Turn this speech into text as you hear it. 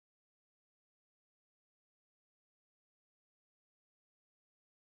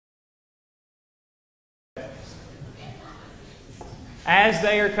As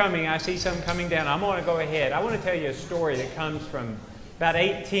they are coming, I see some coming down. I'm going to go ahead. I want to tell you a story that comes from about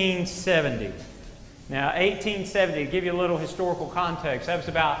 1870. Now, 1870, to give you a little historical context, that was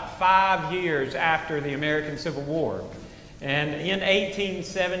about 5 years after the American Civil War. And in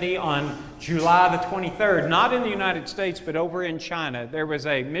 1870, on July the 23rd, not in the United States, but over in China, there was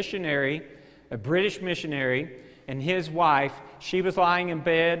a missionary, a British missionary, and his wife. She was lying in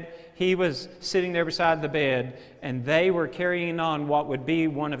bed. He was sitting there beside the bed, and they were carrying on what would be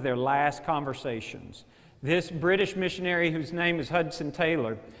one of their last conversations. This British missionary, whose name is Hudson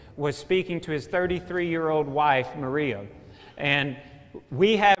Taylor, was speaking to his 33-year-old wife, Maria. And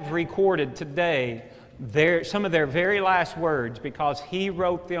we have recorded today some of their very last words because he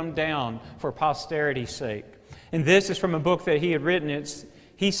wrote them down for posterity's sake. And this is from a book that he had written.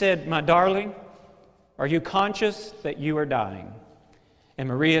 He said, "My darling, are you conscious that you are dying?" And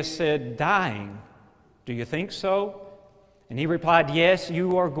Maria said, "Dying? Do you think so?" And he replied, "Yes,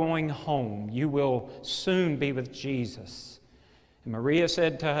 you are going home. You will soon be with Jesus." And Maria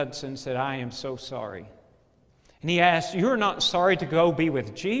said to Hudson, "I am so sorry." And he asked, "You're not sorry to go be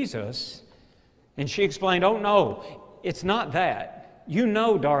with Jesus?" And she explained, "Oh no, it's not that. You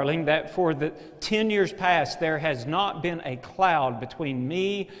know, darling, that for the 10 years past, there has not been a cloud between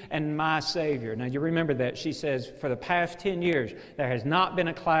me and my Savior." Now, you remember that. She says, for the past 10 years, there has not been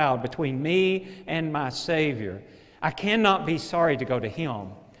a cloud between me and my Savior. I cannot be sorry to go to Him,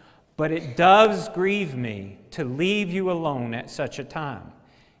 but it does grieve me to leave you alone at such a time.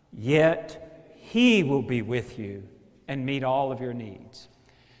 Yet He will be with you and meet all of your needs.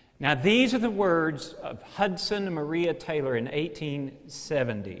 Now, these are the words of Hudson and Maria Taylor in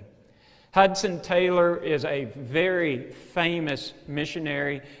 1870. Hudson Taylor is a very famous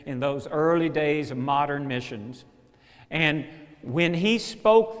missionary in those early days of modern missions. And when he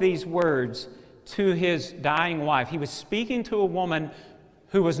spoke these words to his dying wife, he was speaking to a woman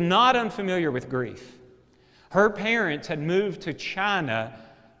who was not unfamiliar with grief. Her parents had moved to China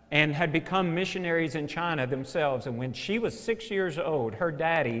and had become missionaries in China themselves. And when she was 6 years old, her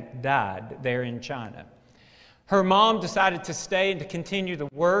daddy died there in China. Her mom decided to stay and to continue the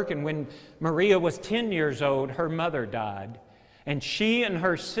work, and when Maria was 10 years old, her mother died. And she and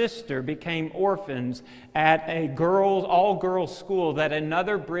her sister became orphans at a all-girls school that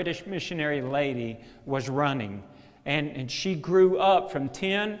another British missionary lady was running. And she grew up from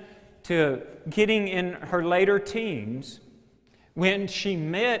 10 to getting in her later teens, when she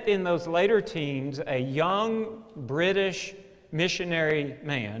met in those later teens a young British missionary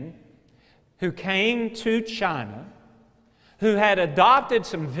man who came to China, who had adopted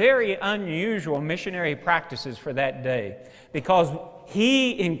some very unusual missionary practices for that day because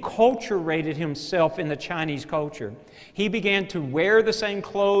he enculturated himself in the Chinese culture. He began to wear the same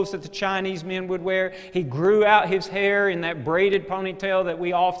clothes that the Chinese men would wear. He grew out his hair in that braided ponytail that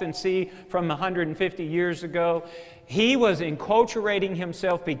we often see from 150 years ago. He was enculturating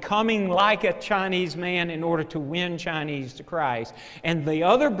himself, becoming like a Chinese man in order to win Chinese to Christ. And the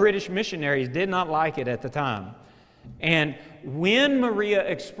other British missionaries did not like it at the time. And when Maria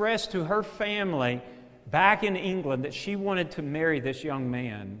expressed to her family back in England that she wanted to marry this young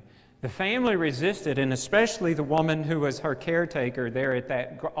man, the family resisted, and especially the woman who was her caretaker there at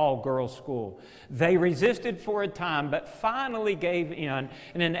that all-girls school. They resisted for a time, but finally gave in.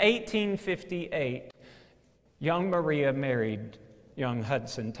 And in 1858, young Maria married young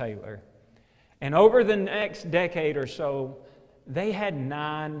Hudson Taylor. And over the next decade or so, they had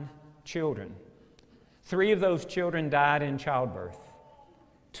 9 children. 3 of those children died in childbirth.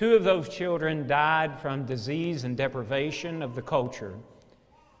 2 of those children died from disease and deprivation of the culture.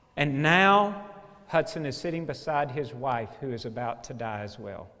 And now Hudson is sitting beside his wife, who is about to die as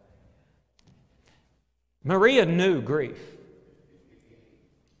well. Maria knew grief.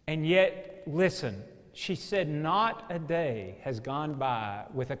 And yet, listen, she said, "Not a day has gone by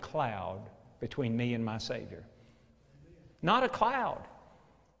with a cloud between me and my Savior." Not a cloud.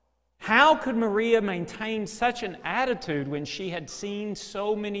 How could Maria maintain such an attitude when she had seen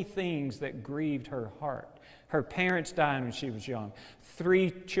so many things that grieved her heart? Her parents dying when she was young,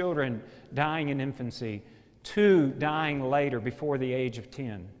 3 children dying in infancy, 2 dying later before the age of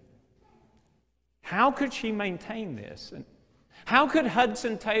 10. How could she maintain this? And how could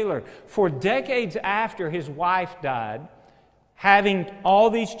Hudson Taylor, for decades after his wife died, having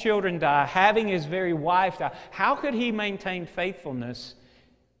all these children die, having his very wife die, how could he maintain faithfulness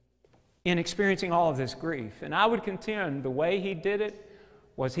in experiencing all of this grief? And I would contend the way he did it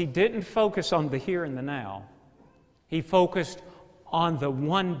was he didn't focus on the here and the now. He focused on the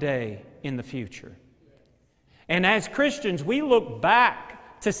one day in the future. And as Christians, we look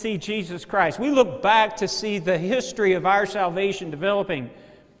back to see Jesus Christ. We look back to see the history of our salvation developing.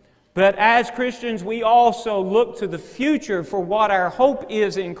 But as Christians, we also look to the future for what our hope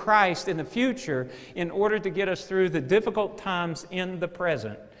is in Christ in the future in order to get us through the difficult times in the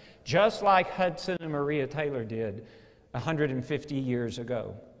present, just like Hudson and Maria Taylor did 150 years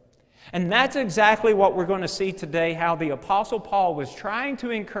ago. And that's exactly what we're going to see today, how the Apostle Paul was trying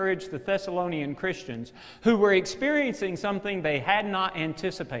to encourage the Thessalonian Christians who were experiencing something they had not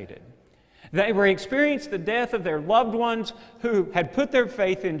anticipated. They were experiencing the death of their loved ones who had put their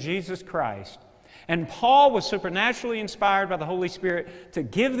faith in Jesus Christ. And Paul was supernaturally inspired by the Holy Spirit to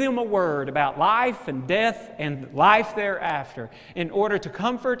give them a word about life and death and life thereafter in order to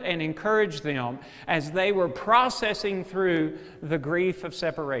comfort and encourage them as they were processing through the grief of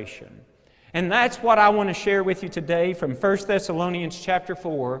separation. And that's what I want to share with you today from 1 Thessalonians chapter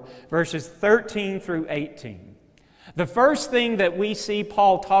 4, verses 13 through 18. The first thing that we see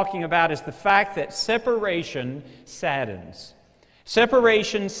Paul talking about is the fact that separation saddens.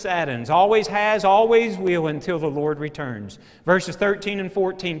 Separation saddens. Always has, always will until the Lord returns. Verses 13 and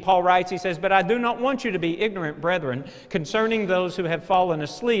 14, Paul writes, he says, "But I do not want you to be ignorant, brethren, concerning those who have fallen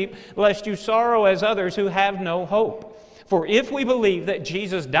asleep, lest you sorrow as others who have no hope. For if we believe that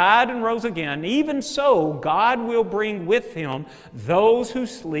Jesus died and rose again, even so God will bring with Him those who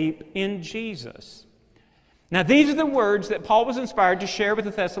sleep in Jesus." Now, these are the words that Paul was inspired to share with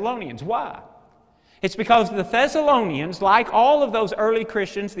the Thessalonians. Why? It's because the Thessalonians, like all of those early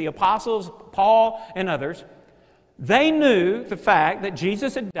Christians, the apostles, Paul and others, they knew the fact that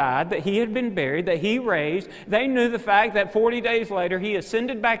Jesus had died, that He had been buried, that He raised. They knew the fact that 40 days later He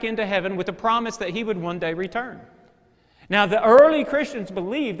ascended back into heaven with the promise that He would one day return. Now, the early Christians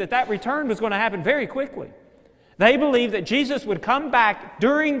believed that that return was going to happen very quickly. They believed that Jesus would come back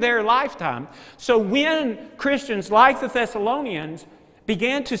during their lifetime. So when Christians like the Thessalonians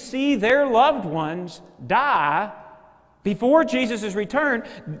began to see their loved ones die before Jesus' return,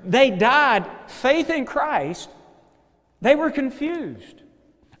 they died faith in Christ. They were confused.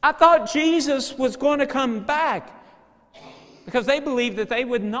 I thought Jesus was going to come back, because they believed that they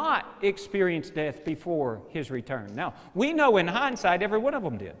would not experience death before His return. Now, we know in hindsight every one of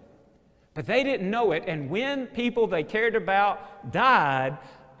them did. But they didn't know it, and when people they cared about died,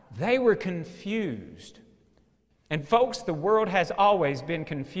 they were confused. And folks, the world has always been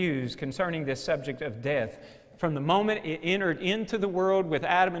confused concerning this subject of death from the moment it entered into the world with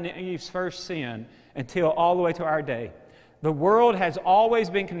Adam and Eve's first sin until all the way to our day. The world has always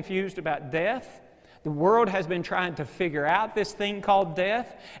been confused about death. The world has been trying to figure out this thing called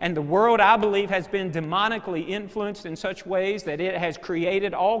death, and the world, I believe, has been demonically influenced in such ways that it has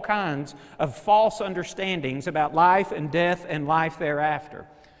created all kinds of false understandings about life and death and life thereafter.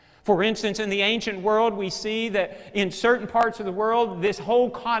 For instance, in the ancient world, we see that in certain parts of the world, this whole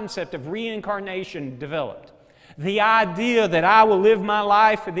concept of reincarnation developed. The idea that I will live my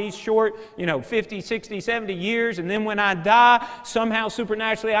life for these short, 50, 60, 70 years, and then when I die, somehow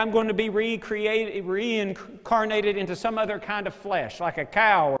supernaturally I'm going to be reincarnated into some other kind of flesh, like a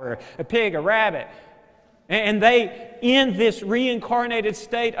cow or a pig, a rabbit. And they, in this reincarnated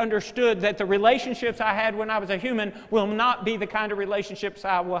state, understood that the relationships I had when I was a human will not be the kind of relationships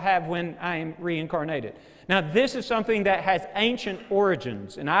I will have when I am reincarnated. Now, this is something that has ancient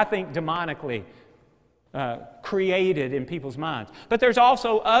origins, and I think demonically created in people's minds. But there's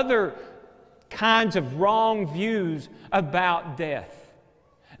also other kinds of wrong views about death.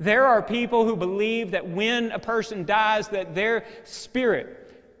 There are people who believe that when a person dies, that their spirit,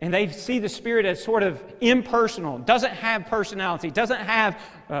 and they see the spirit as sort of impersonal, doesn't have personality, doesn't have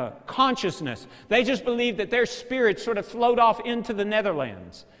consciousness. They just believe that their spirits sort of float off into the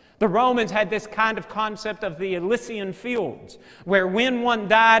Netherlands. The Romans had this kind of concept of the Elysian fields, where when one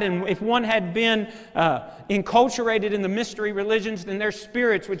died, and if one had been enculturated in the mystery religions, then their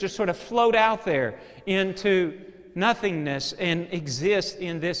spirits would just sort of float out there into nothingness and exist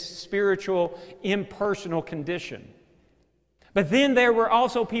in this spiritual, impersonal condition. But then there were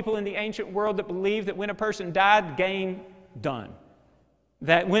also people in the ancient world that believed that when a person died, game done.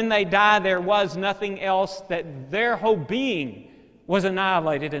 That when they died, there was nothing else, that their whole being was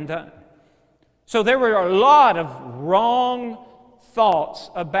annihilated and done. So there were a lot of wrong thoughts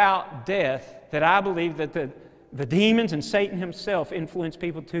about death that I believe that the demons and Satan himself influenced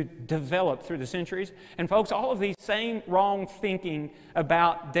people to develop through the centuries. And folks, all of these same wrong thinking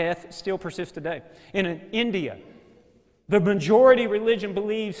about death still persists today. In India, the majority religion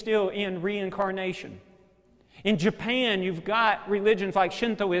believes still in reincarnation. In Japan, you've got religions like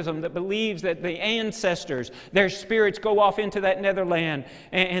Shintoism that believes that the ancestors, their spirits go off into that netherland,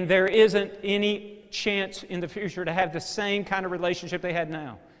 and there isn't any chance in the future to have the same kind of relationship they had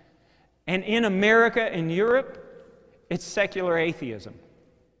now. And in America and Europe, it's secular atheism.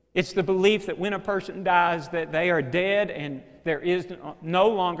 It's the belief that when a person dies, that they are dead and there is no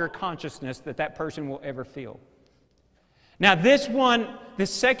longer consciousness that that person will ever feel. Now this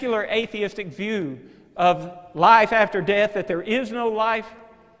secular atheistic view of life after death, that there is no life,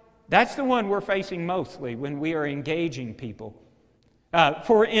 that's the one we're facing mostly when we are engaging people.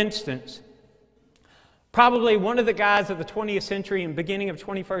 For instance, probably one of the guys of the 20th century and beginning of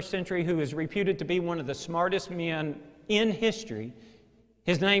 21st century who is reputed to be one of the smartest men in history,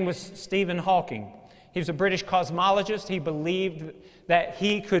 his name was Stephen Hawking. He was a British cosmologist. He believed that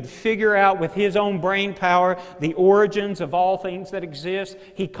he could figure out with his own brain power the origins of all things that exist.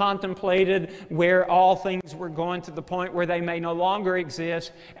 He contemplated where all things were going to the point where they may no longer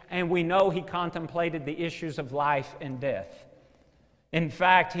exist. And we know he contemplated the issues of life and death. In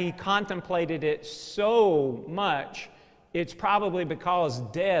fact, he contemplated it so much, it's probably because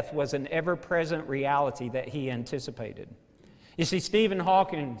death was an ever-present reality that he anticipated. You see, Stephen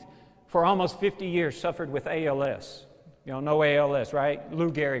Hawking, for almost 50 years, suffered with ALS. You all know ALS, right? Lou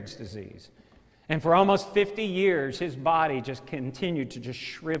Gehrig's disease. And for almost 50 years, his body just continued to just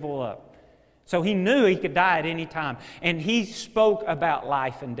shrivel up. So he knew he could die at any time. And he spoke about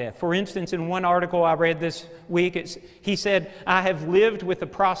life and death. For instance, in one article I read this week, he said, "I have lived with the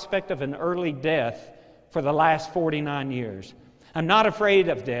prospect of an early death for the last 49 years. I'm not afraid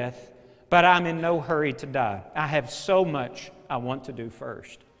of death, but I'm in no hurry to die. I have so much I want to do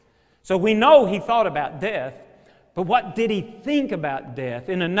first." So we know he thought about death, but what did he think about death?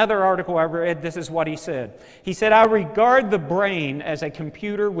 In another article I read, this is what he said. He said, "I regard the brain as a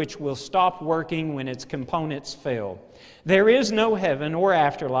computer which will stop working when its components fail. There is no heaven or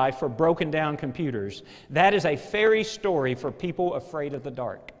afterlife for broken down computers. That is a fairy story for people afraid of the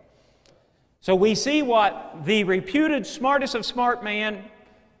dark." So we see what the reputed smartest of smart man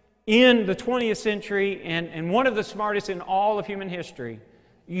in the 20th century and one of the smartest in all of human history,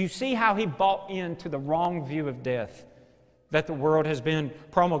 you see how he bought into the wrong view of death that the world has been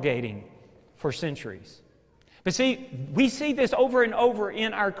promulgating for centuries. But see, we see this over and over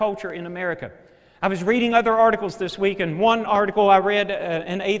in our culture in America. I was reading other articles this week, and one article I read,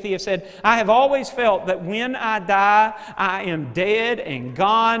 an atheist said, "I have always felt that when I die, I am dead and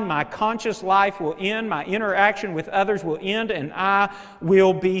gone. My conscious life will end, my interaction with others will end, and I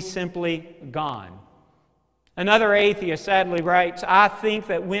will be simply gone." Another atheist sadly writes, "I think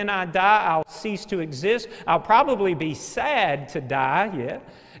that when I die, I'll cease to exist. I'll probably be sad to die,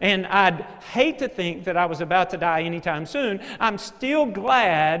 and I'd hate to think that I was about to die anytime soon. I'm still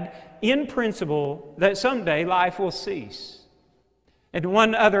glad, in principle, that someday life will cease." And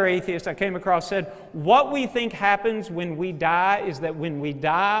one other atheist I came across said, "What we think happens when we die is that when we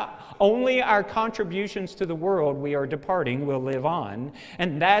die, only our contributions to the world we are departing will live on.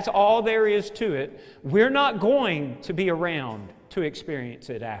 And that's all there is to it. We're not going to be around to experience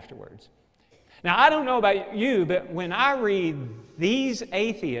it afterwards." Now, I don't know about you, but when I read these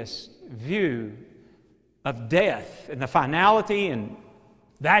atheists' view of death and the finality and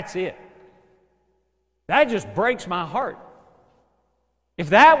that's it, that just breaks my heart. If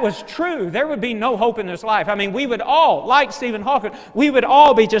that was true, there would be no hope in this life. I mean, we would all, like Stephen Hawking, we would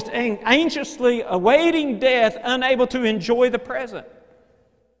all be just anxiously awaiting death, unable to enjoy the present,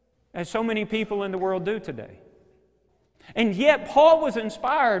 as so many people in the world do today. And yet, Paul was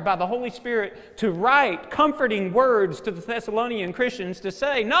inspired by the Holy Spirit to write comforting words to the Thessalonian Christians to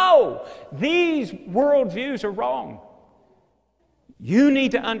say, no, these worldviews are wrong. You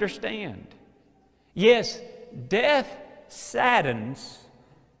need to understand. Yes, death saddens,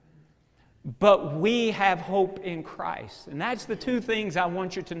 but we have hope in Christ. And that's the two things I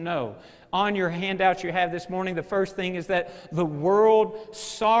want you to know. On your handouts you have this morning, the first thing is that the world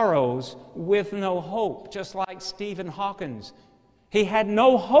sorrows with no hope, just like Stephen Hawking. He had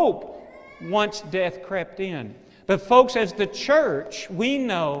no hope once death crept in. But folks, as the church, we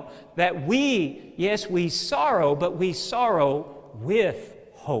know that we sorrow, but we sorrow with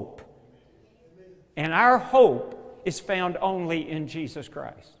hope. And our hope is found only in Jesus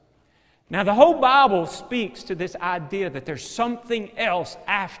Christ. Now, the whole Bible speaks to this idea that there's something else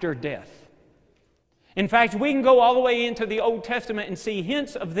after death. In fact, we can go all the way into the Old Testament and see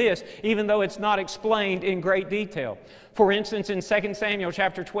hints of this, even though it's not explained in great detail. For instance, in 2 Samuel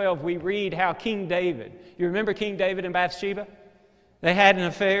chapter 12, we read how King David, you remember King David and Bathsheba? They had an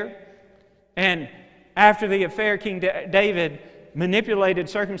affair. And after the affair, King David manipulated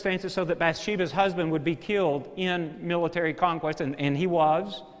circumstances so that Bathsheba's husband would be killed in military conquest, and he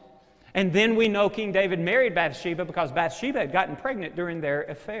was. And then we know King David married Bathsheba because Bathsheba had gotten pregnant during their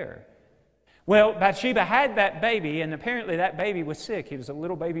affair. Well, Bathsheba had that baby, and apparently that baby was sick. He was a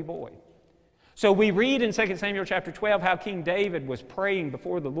little baby boy. So we read in 2 Samuel chapter 12 how King David was praying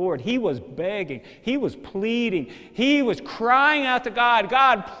before the Lord. He was begging. He was pleading. He was crying out to God,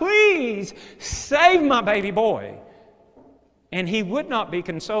 God, please save my baby boy. And he would not be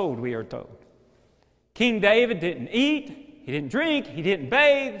consoled, we are told. King David didn't eat. He didn't drink. He didn't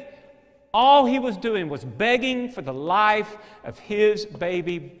bathe. All he was doing was begging for the life of his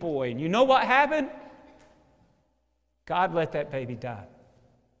baby boy. And you know what happened? God let that baby die.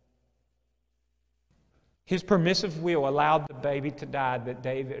 His permissive will allowed the baby to die that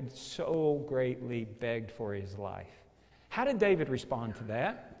David so greatly begged for his life. How did David respond to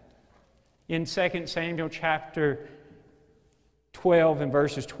that? In 2 Samuel chapter 12 and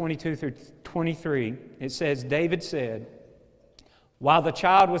verses 22 through 23, it says, David said, while the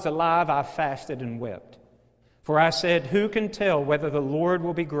child was alive, I fasted and wept. For I said, who can tell whether the Lord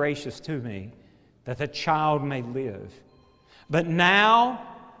will be gracious to me, that the child may live? But now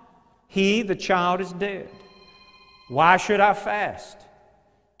the child is dead. Why should I fast?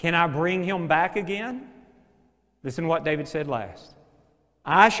 Can I bring him back again? Listen to what David said last.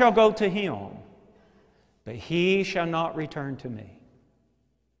 I shall go to him, but he shall not return to me.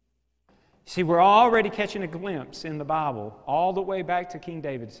 See, we're already catching a glimpse in the Bible, all the way back to King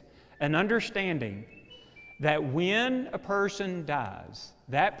David's, an understanding that when a person dies,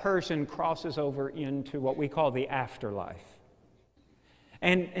 that person crosses over into what we call the afterlife.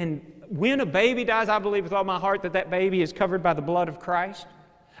 And when a baby dies, I believe with all my heart that that baby is covered by the blood of Christ.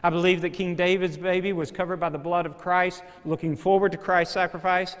 I believe that King David's baby was covered by the blood of Christ, looking forward to Christ's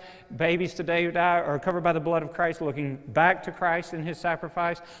sacrifice. Babies today who die are covered by the blood of Christ, looking back to Christ and His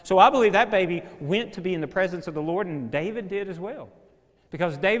sacrifice. So I believe that baby went to be in the presence of the Lord, and David did as well.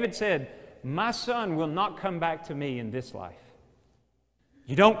 Because David said, my son will not come back to me in this life.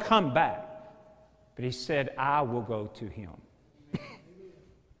 You don't come back. But he said, I will go to him.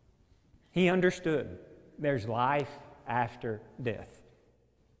 He understood there's life after death.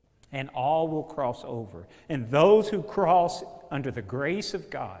 And all will cross over. And those who cross under the grace of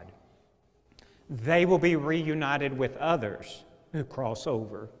God, they will be reunited with others who cross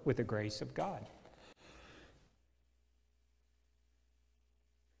over with the grace of God.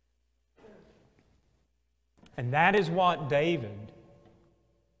 And that is what David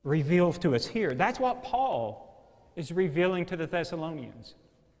reveals to us here. That's what Paul is revealing to the Thessalonians.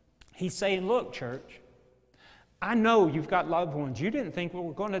 He's saying, look, church, I know you've got loved ones. You didn't think we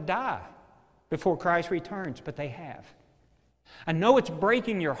were going to die before Christ returns, but they have. I know it's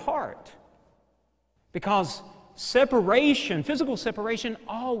breaking your heart because separation, physical separation,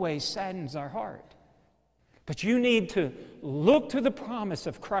 always saddens our heart. But you need to look to the promise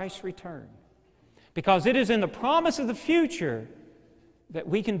of Christ's return, because it is in the promise of the future that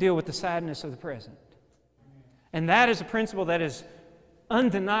we can deal with the sadness of the present. And that is a principle that is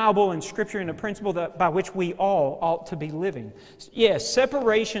undeniable in Scripture, and a principle that, by which we all ought to be living. Yes,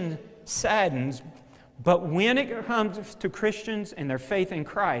 separation saddens, but when it comes to Christians and their faith in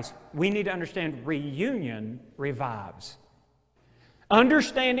Christ, we need to understand reunion revives.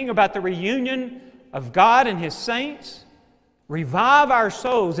 Understanding about the reunion of God and His saints revive our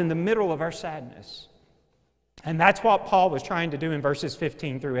souls in the middle of our sadness. And that's what Paul was trying to do in verses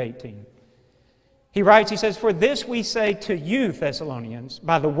 15 through 18. He writes, he says, for this we say to you, Thessalonians,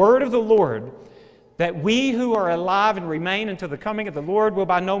 by the word of the Lord, that we who are alive and remain until the coming of the Lord will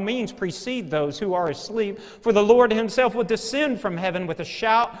by no means precede those who are asleep. For the Lord Himself will descend from heaven with a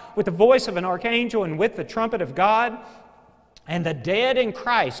shout, with the voice of an archangel, and with the trumpet of God, and the dead in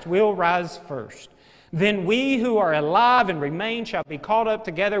Christ will rise first. Then we who are alive and remain shall be caught up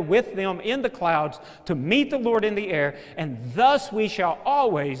together with them in the clouds to meet the Lord in the air, and thus we shall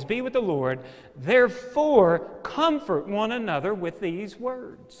always be with the Lord. Therefore, comfort one another with these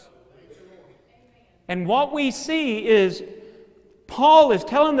words. And what we see is Paul is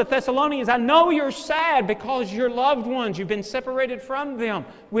telling the Thessalonians, I know you're sad because your loved ones, you've been separated from them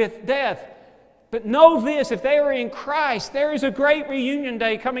with death. But know this, if they are in Christ, there is a great reunion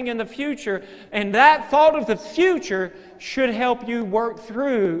day coming in the future, and that thought of the future should help you work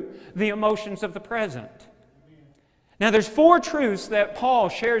through the emotions of the present. Now, there's 4 truths that Paul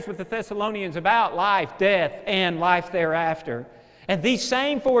shares with the Thessalonians about life, death, and life thereafter. And these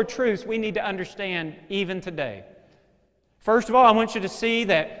same 4 truths we need to understand even today. First of all, I want you to see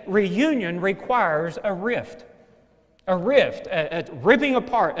that reunion requires a rift. A rift, a ripping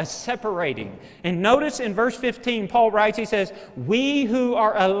apart, a separating. And notice in verse 15, Paul writes, he says, we who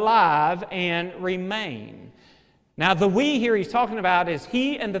are alive and remain. Now, the we here he's talking about is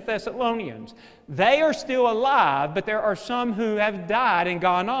he and the Thessalonians. They are still alive, but there are some who have died and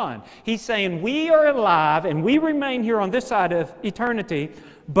gone on. He's saying, we are alive and we remain here on this side of eternity,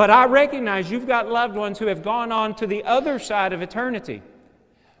 but I recognize you've got loved ones who have gone on to the other side of eternity.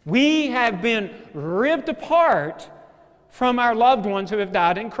 We have been ripped apart from our loved ones who have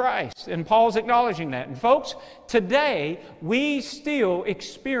died in Christ. And Paul's acknowledging that. And folks, today we still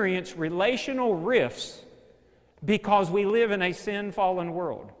experience relational rifts because we live in a sin-fallen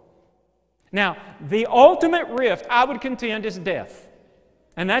world. Now, the ultimate rift, I would contend, is death.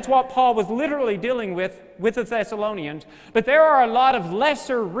 And that's what Paul was literally dealing with the Thessalonians. But there are a lot of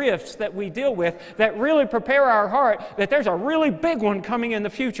lesser rifts that we deal with that really prepare our heart that there's a really big one coming in the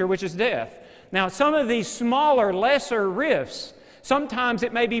future, which is death. Now, some of these smaller, lesser rifts, sometimes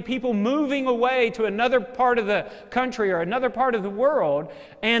it may be people moving away to another part of the country or another part of the world,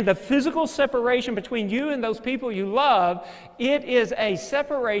 and the physical separation between you and those people you love, it is a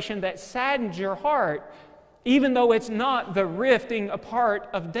separation that saddens your heart, even though it's not the rifting apart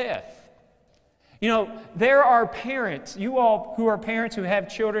of death. You know, there are parents, you all who are parents who have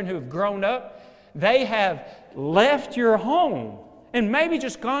children who have grown up, they have left your home and maybe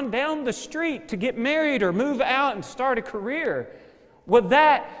just gone down the street to get married or move out and start a career. Well,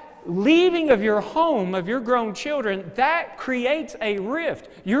 that leaving of your home, of your grown children, that creates a rift.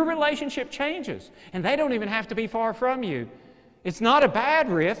 Your relationship changes, and they don't even have to be far from you. It's not a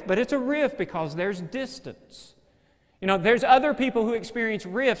bad rift, but it's a rift because there's distance. You know, there's other people who experience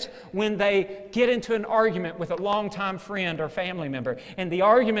rifts when they get into an argument with a longtime friend or family member, and the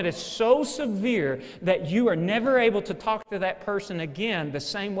argument is so severe that you are never able to talk to that person again the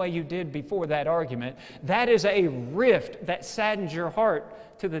same way you did before that argument. That is a rift that saddens your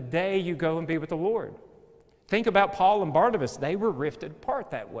heart to the day you go and be with the Lord. Think about Paul and Barnabas. They were rifted apart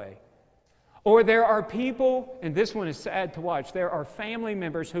that way. Or there are people, and this one is sad to watch, there are family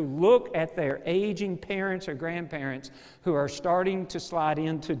members who look at their aging parents or grandparents who are starting to slide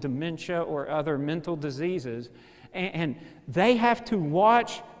into dementia or other mental diseases, and they have to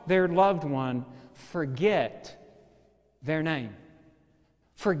watch their loved one forget their name,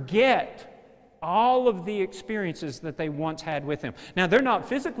 forget all of the experiences that they once had with them. Now, they're not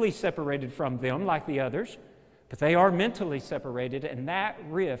physically separated from them like the others, but they are mentally separated, and that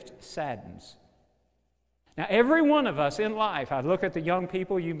rift saddens. Now, every one of us in life, I look at the young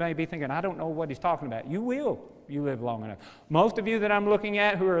people, you may be thinking, I don't know what he's talking about. You will. You live long enough. Most of you that I'm looking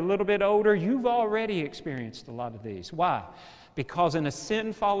at who are a little bit older, you've already experienced a lot of these. Why? Because in a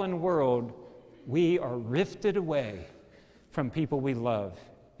sin-fallen world, we are rifted away from people we love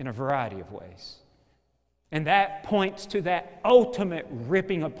in a variety of ways. And that points to that ultimate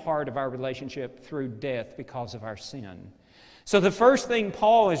ripping apart of our relationship through death because of our sin. So the first thing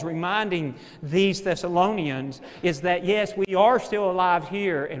Paul is reminding these Thessalonians is that, yes, we are still alive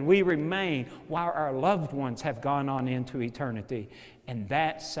here and we remain while our loved ones have gone on into eternity. And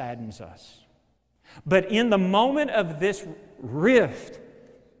that saddens us. But in the moment of this rift,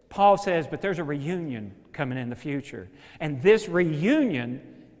 Paul says, but there's a reunion coming in the future. And this reunion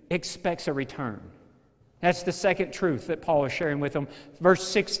expects a return. That's the second truth that Paul is sharing with them. Verse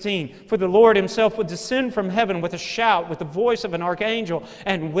 16, for the Lord himself will descend from heaven with a shout, with the voice of an archangel,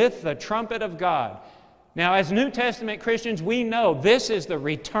 and with the trumpet of God. Now, as New Testament Christians, we know this is the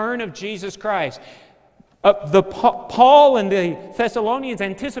return of Jesus Christ. Paul and the Thessalonians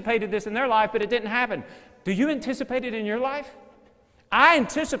anticipated this in their life, but it didn't happen. Do you anticipate it in your life? I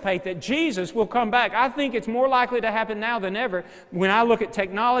anticipate that Jesus will come back. I think it's more likely to happen now than ever when I look at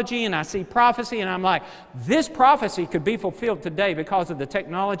technology and I see prophecy and I'm like, this prophecy could be fulfilled today because of the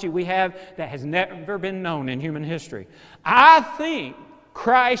technology we have that has never been known in human history. I think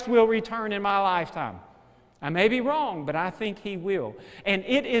Christ will return in my lifetime. I may be wrong, but I think He will. And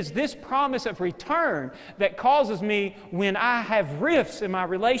it is this promise of return that causes me, when I have rifts in my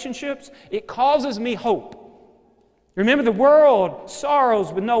relationships, it causes me hope. Remember, the world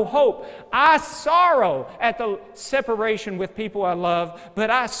sorrows with no hope. I sorrow at the separation with people I love, but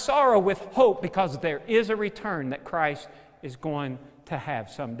I sorrow with hope because there is a return that Christ is going to have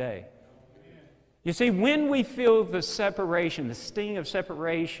someday. You see, when we feel the separation, the sting of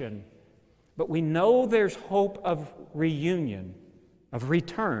separation, but we know there's hope of reunion, of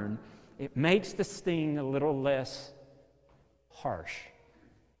return, it makes the sting a little less harsh.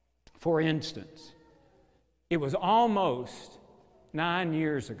 For instance, it was almost 9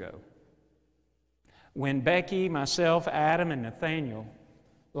 years ago when Becky, myself, Adam, and Nathaniel,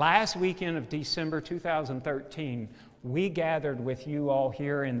 last weekend of December 2013, we gathered with you all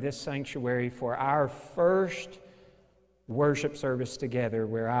here in this sanctuary for our first worship service together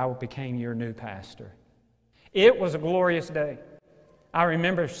where I became your new pastor. It was a glorious day. I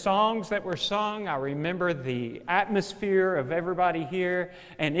remember songs that were sung. I remember the atmosphere of everybody here.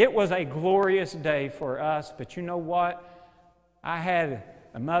 And it was a glorious day for us. But you know what? I had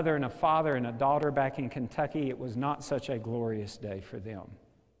a mother and a father and a daughter back in Kentucky. It was not such a glorious day for them,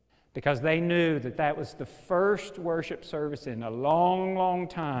 because they knew that that was the first worship service in a long, long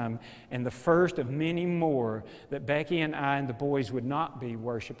time, and the first of many more that Becky and I and the boys would not be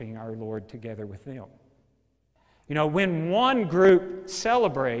worshiping our Lord together with them. You know, when one group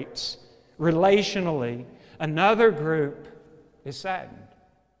celebrates relationally, another group is saddened.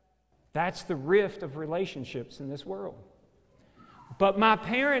 That's the rift of relationships in this world. But my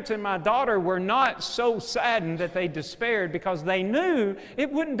parents and my daughter were not so saddened that they despaired, because they knew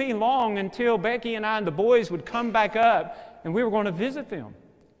it wouldn't be long until Becky and I and the boys would come back up and we were going to visit them.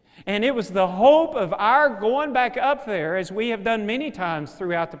 And it was the hope of our going back up there, as we have done many times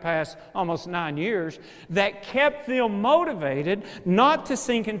throughout the past almost 9 years, that kept them motivated not to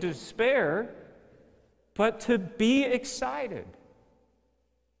sink into despair, but to be excited.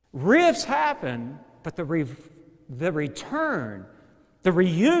 Rifts happen, but the return, the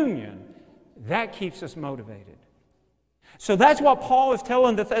reunion, that keeps us motivated. So that's what Paul is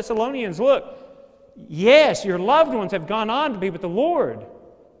telling the Thessalonians. Look, yes, your loved ones have gone on to be with the Lord,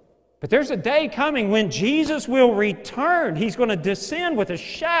 but there's a day coming when Jesus will return. He's going to descend with a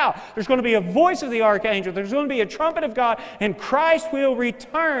shout. There's going to be a voice of the archangel. There's going to be a trumpet of God, and Christ will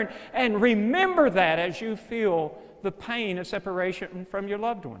return. And remember that as you feel the pain of separation from your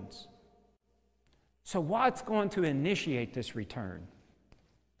loved ones. So what's going to initiate this return?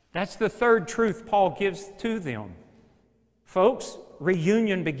 That's the third truth Paul gives to them. Folks,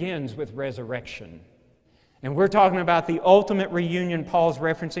 reunion begins with resurrection. And we're talking about the ultimate reunion Paul's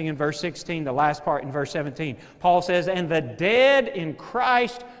referencing in verse 16, the last part in verse 17. Paul says, "And the dead in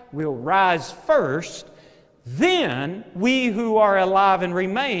Christ will rise first, then we who are alive and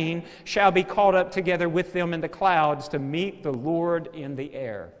remain shall be caught up together with them in the clouds to meet the Lord in the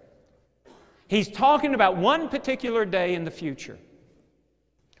air." He's talking about one particular day in the future.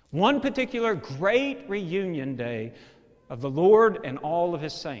 One particular great reunion day of the Lord and all of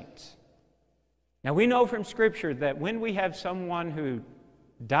His saints. Now we know from Scripture that when we have someone who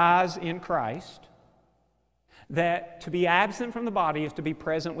dies in Christ, that to be absent from the body is to be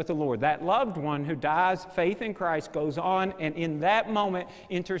present with the Lord. That loved one who dies, faith in Christ, goes on and in that moment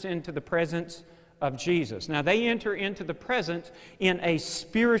enters into the presence of Jesus. Now they enter into the presence in a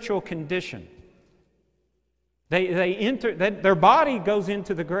spiritual condition. They enter, their body goes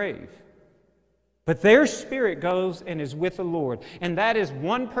into the grave, but their spirit goes and is with the Lord. And that is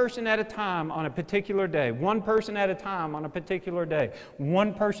one person at a time on a particular day. One person at a time on a particular day.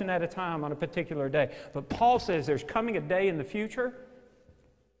 One person at a time on a particular day. But Paul says there's coming a day in the future,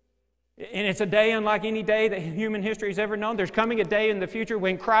 and it's a day unlike any day that human history has ever known. There's coming a day in the future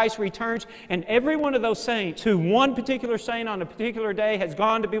when Christ returns, and every one of those saints who one particular saint on a particular day has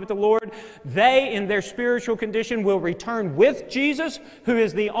gone to be with the Lord, they in their spiritual condition will return with Jesus, who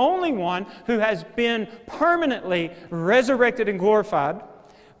is the only one who has been permanently resurrected and glorified.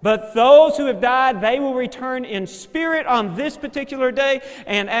 But those who have died, they will return in spirit on this particular day.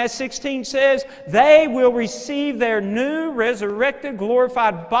 And as 16 says, they will receive their new, resurrected,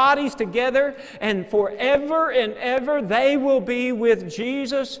 glorified bodies together. And forever and ever, they will be with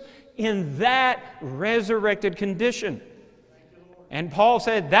Jesus in that resurrected condition. And Paul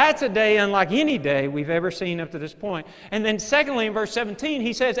said that's a day unlike any day we've ever seen up to this point. And then secondly, in verse 17,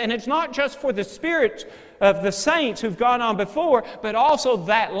 he says, and it's not just for the spirits of the saints who've gone on before, but also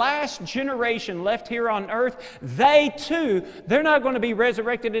that last generation left here on earth, they too, they're not going to be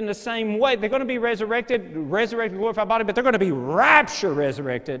resurrected in the same way. They're going to be resurrected, glorified body, but they're going to be rapture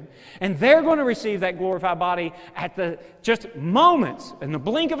resurrected. And they're going to receive that glorified body at the just moments, in the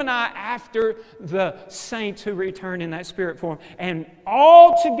blink of an eye after the saints who return in that spirit form. And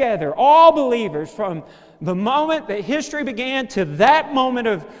all together, all believers from the moment that history began to that moment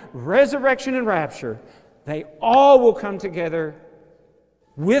of resurrection and rapture, they all will come together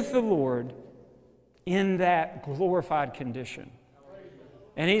with the Lord in that glorified condition.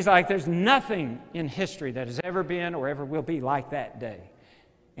 And he's like, there's nothing in history that has ever been or ever will be like that day.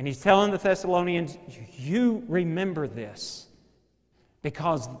 And he's telling the Thessalonians, you remember this,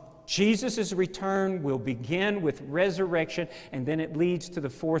 because Jesus' return will begin with resurrection, and then it leads to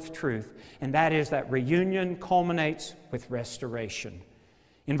the fourth truth, and that is that reunion culminates with restoration.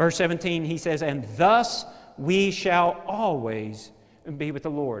 In verse 17, he says, and thus we shall always be with the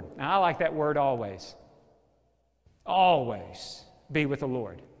Lord. Now, I like that word always. Always be with the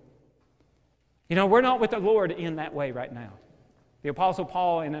Lord. You know, we're not with the Lord in that way right now. The Apostle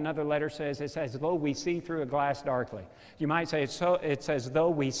Paul in another letter says, it's as though we see through a glass darkly. You might say it's as though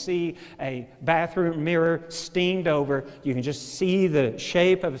we see a bathroom mirror steamed over. You can just see the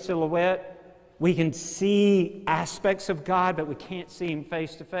shape of a silhouette. We can see aspects of God, but we can't see Him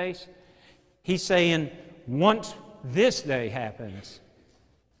face to face. He's saying, once this day happens,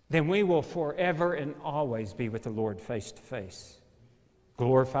 then we will forever and always be with the Lord face to face.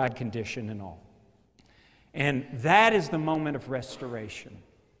 Glorified condition and all. And that is the moment of restoration.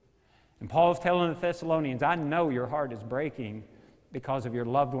 And Paul is telling the Thessalonians, I know your heart is breaking because of your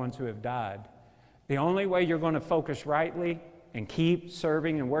loved ones who have died. The only way you're going to focus rightly and keep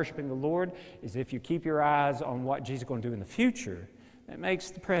serving and worshiping the Lord is if you keep your eyes on what Jesus is going to do in the future. That makes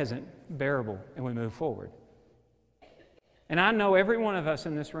the present bearable, and we move forward. And I know every one of us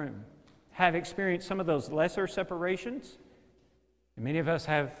in this room have experienced some of those lesser separations. And many of us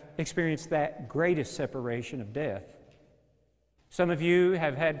have experienced that greatest separation of death. Some of you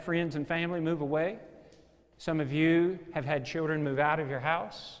have had friends and family move away. Some of you have had children move out of your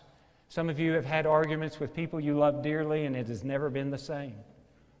house. Some of you have had arguments with people you love dearly and it has never been the same.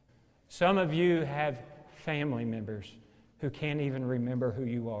 Some of you have family members who can't even remember who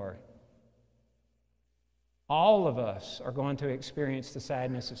you are. All of us are going to experience the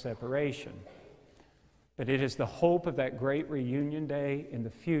sadness of separation. But it is the hope of that great reunion day in the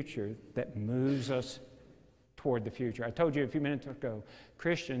future that moves us toward the future. I told you a few minutes ago,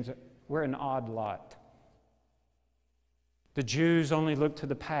 Christians, we're an odd lot. The Jews only looked to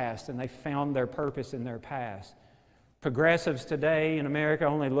the past and they found their purpose in their past. Progressives today in America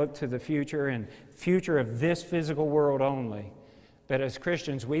only look to the future and future of this physical world only. But as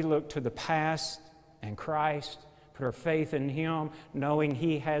Christians, we look to the past and Christ, put our faith in Him, knowing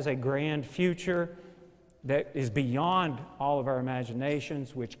He has a grand future that is beyond all of our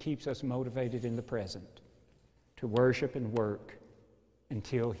imaginations, which keeps us motivated in the present to worship and work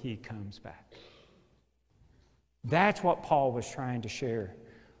until He comes back. That's what Paul was trying to share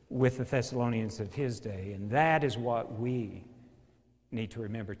with the Thessalonians of his day, and that is what we need to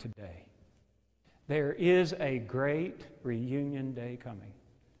remember today. There is a great reunion day coming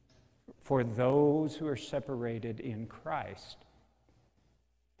for those who are separated in Christ,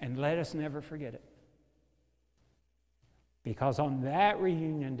 and let us never forget it. Because on that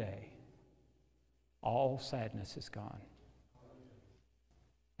reunion day, all sadness is gone.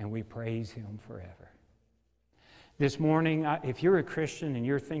 And we praise Him forever. This morning, if you're a Christian and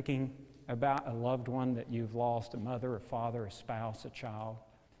you're thinking about a loved one that you've lost, a mother, a father, a spouse, a child,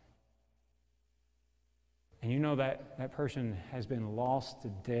 and you know that person has been lost to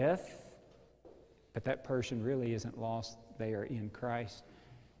death, but that person really isn't lost, they are in Christ,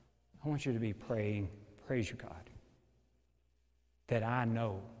 I want you to be praying, praise you, God, that I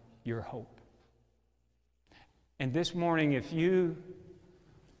know your hope. And this morning, if you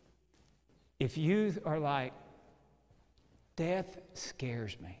are like, death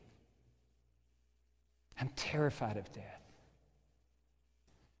scares me, I'm terrified of death,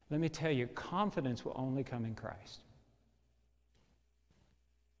 let me tell you, confidence will only come in Christ.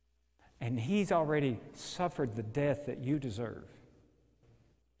 And He's already suffered the death that you deserve.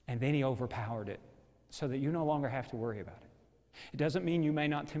 And then He overpowered it so that you no longer have to worry about it. It doesn't mean you may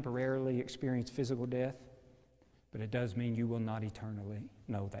not temporarily experience physical death, but it does mean you will not eternally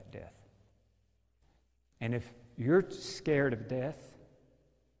know that death. And if you're scared of death,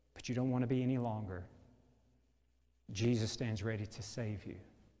 but you don't want to be any longer, Jesus stands ready to save you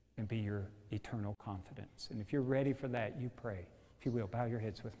and be your eternal confidence. And if you're ready for that, you pray. If you will, bow your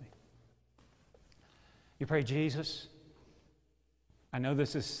heads with me. You pray, Jesus, I know this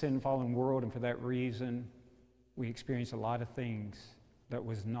is a sin-fallen world, and for that reason, we experience a lot of things that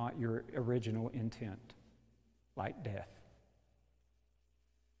was not your original intent, like death.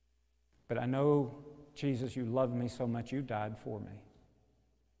 But I know, Jesus, you love me so much, you died for me.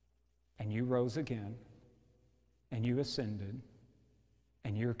 And you rose again, and you ascended,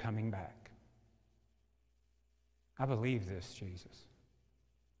 and you're coming back. I believe this, Jesus.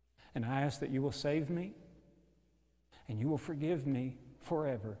 And I ask that you will save me, and you will forgive me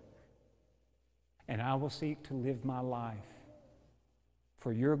forever. And I will seek to live my life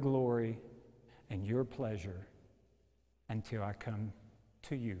for your glory and your pleasure until I come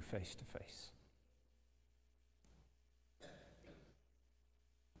to you face to face.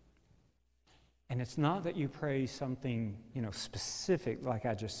 And it's not that you pray something, specific like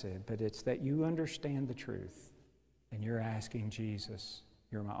I just said, but it's that you understand the truth and you're asking Jesus,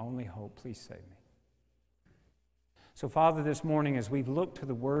 you're my only hope, please save me. So, Father, this morning, as we look to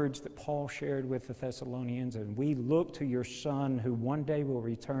the words that Paul shared with the Thessalonians, and we look to your Son who one day will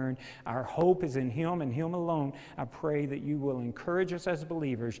return, our hope is in him and him alone. I pray that you will encourage us as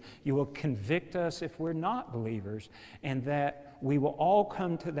believers, you will convict us if we're not believers, and that we will all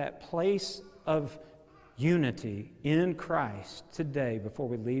come to that place of unity in Christ today before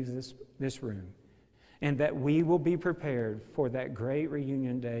we leave this room, and that we will be prepared for that great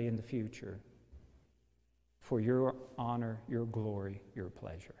reunion day in the future. For your honor, your glory, your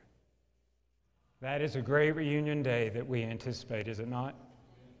pleasure. That is a great reunion day that we anticipate, is it not?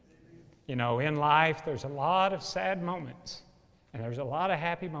 You know, in life, there's a lot of sad moments, and there's a lot of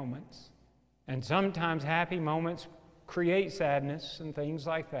happy moments. And sometimes happy moments create sadness and things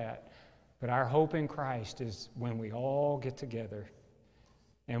like that. But our hope in Christ is when we all get together.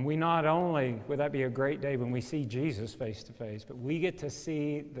 And we not only, would that be a great day when we see Jesus face to face, but we get to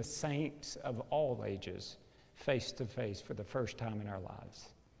see the saints of all ages face to face for the first time in our lives.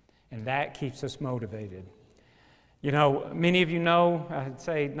 And that keeps us motivated. You know, many of you know, I'd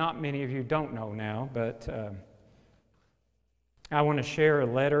say not many of you don't know now, but I want to share a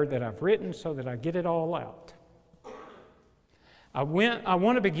letter that I've written so that I get it all out. I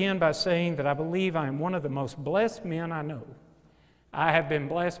want to begin by saying that I believe I am one of the most blessed men I know. I have been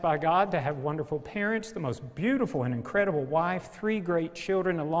blessed by God to have wonderful parents, the most beautiful and incredible wife, 3 great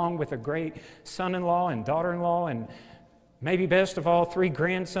children, along with a great son-in-law and daughter-in-law, and maybe best of all, 3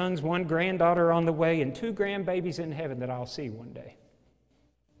 grandsons, 1 granddaughter on the way, and 2 grandbabies in heaven that I'll see one day.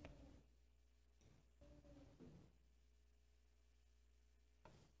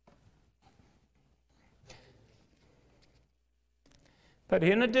 But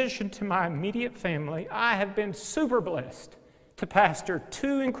in addition to my immediate family, I have been super blessed to pastor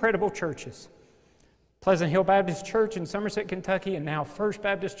 2 incredible churches, Pleasant Hill Baptist Church in Somerset, Kentucky, and now First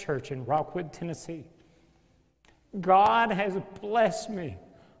Baptist Church in Rockwood, Tennessee. God has blessed me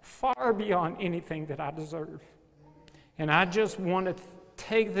far beyond anything that I deserve. And I just want to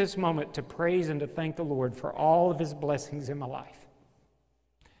take this moment to praise and to thank the Lord for all of His blessings in my life.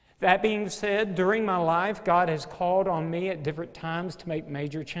 That being said, during my life, God has called on me at different times to make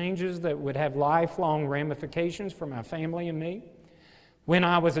major changes that would have lifelong ramifications for my family and me. When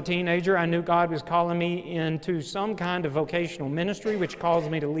I was a teenager, I knew God was calling me into some kind of vocational ministry, which caused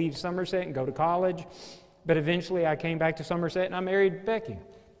me to leave Somerset and go to college. But eventually I came back to Somerset and I married Becky.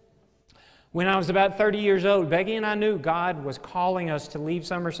 When I was about 30 years old, Becky and I knew God was calling us to leave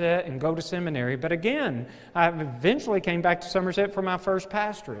Somerset and go to seminary. But again, I eventually came back to Somerset for my first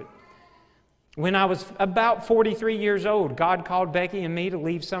pastorate. When I was about 43 years old, God called Becky and me to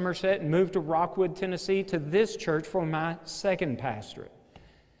leave Somerset and move to Rockwood, Tennessee, to this church for my second pastorate.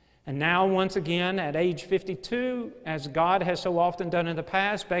 And now, once again, at age 52, as God has so often done in the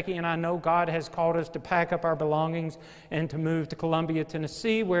past, Becky and I know God has called us to pack up our belongings and to move to Columbia,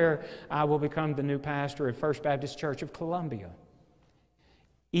 Tennessee, where I will become the new pastor of First Baptist Church of Columbia.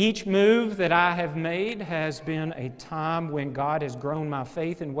 Each move that I have made has been a time when God has grown my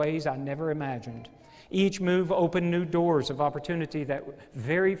faith in ways I never imagined. Each move opened new doors of opportunity that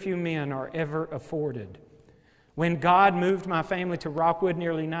very few men are ever afforded. When God moved my family to Rockwood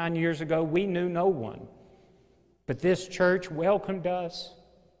nearly 9 years ago, we knew no one. But this church welcomed us.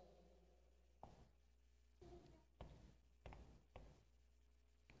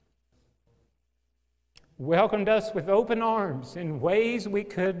 Welcomed us with open arms in ways we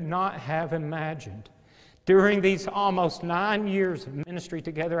could not have imagined. During these almost 9 years of ministry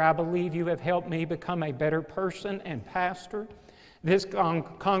together, I believe you have helped me become a better person and pastor. This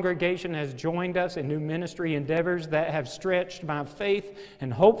congregation has joined us in new ministry endeavors that have stretched my faith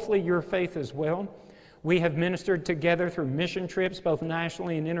and hopefully your faith as well. We have ministered together through mission trips, both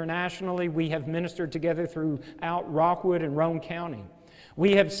nationally and internationally. We have ministered together throughout Rockwood and Roane County.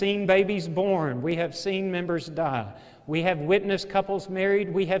 We have seen babies born. We have seen members die. We have witnessed couples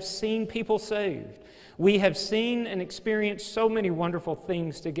married. We have seen people saved. We have seen and experienced so many wonderful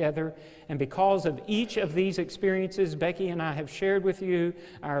things together, and because of each of these experiences Becky and I have shared with you,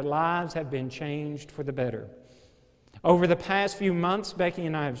 our lives have been changed for the better. Over the past few months, Becky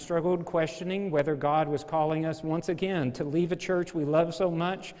and I have struggled questioning whether God was calling us once again to leave a church we love so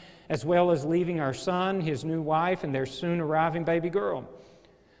much, as well as leaving our son, his new wife, and their soon-arriving baby girl.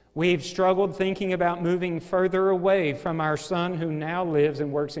 We've struggled thinking about moving further away from our son who now lives and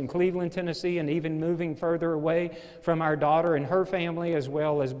works in Cleveland, Tennessee, and even moving further away from our daughter and her family, as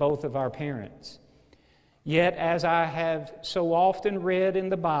well as both of our parents. Yet, as I have so often read in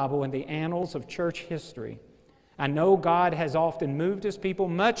the Bible and the annals of church history, I know God has often moved His people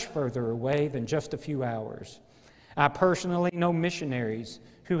much further away than just a few hours. I personally know missionaries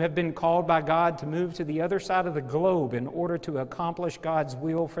who have been called by God to move to the other side of the globe in order to accomplish God's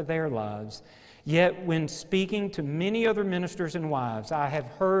will for their lives. Yet when speaking to many other ministers and wives, I have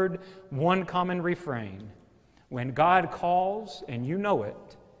heard one common refrain: when God calls and you know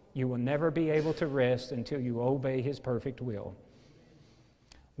it, you will never be able to rest until you obey His perfect will.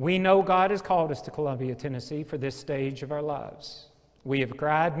 We know God has called us to Columbia, Tennessee for this stage of our lives. We have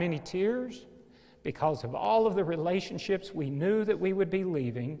cried many tears because of all of the relationships we knew that we would be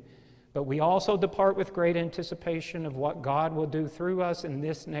leaving, but we also depart with great anticipation of what God will do through us in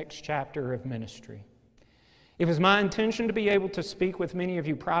this next chapter of ministry. It was my intention to be able to speak with many of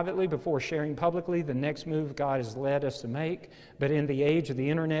you privately before sharing publicly the next move God has led us to make, but in the age of the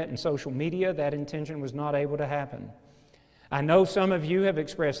internet and social media, that intention was not able to happen. I know some of you have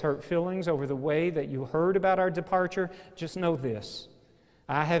expressed hurt feelings over the way that you heard about our departure. Just know this: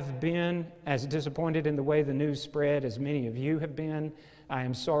 I have been as disappointed in the way the news spread as many of you have been. I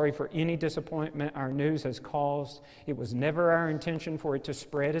am sorry for any disappointment our news has caused. It was never our intention for it to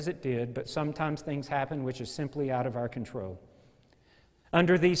spread as it did, but sometimes things happen which is simply out of our control.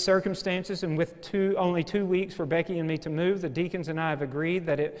 Under these circumstances, and with only 2 weeks for Becky and me to move, the deacons and I have agreed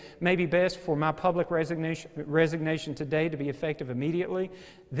that it may be best for my public resignation today to be effective immediately.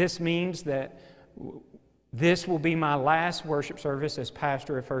 This means that this will be my last worship service as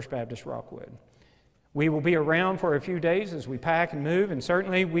pastor of First Baptist Rockwood. We will be around for a few days as we pack and move, and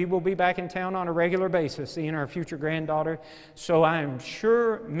certainly we will be back in town on a regular basis, seeing our future granddaughter. So I am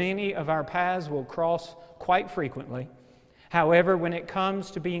sure many of our paths will cross quite frequently. However, when it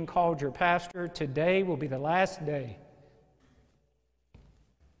comes to being called your pastor, today will be the last day.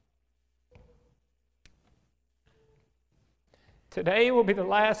 Today will be the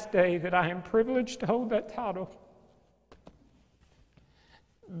last day that I am privileged to hold that title.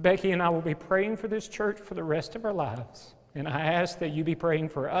 Becky and I will be praying for this church for the rest of our lives. And I ask that you be praying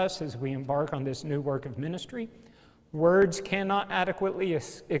for us as we embark on this new work of ministry. Words cannot adequately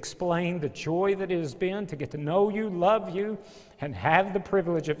explain the joy that it has been to get to know you, love you, and have the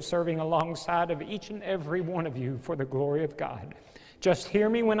privilege of serving alongside of each and every one of you for the glory of God. Just hear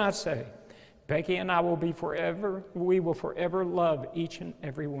me when I say, Becky and I we will forever love each and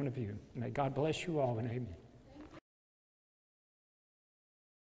every one of you. May God bless you all, and amen.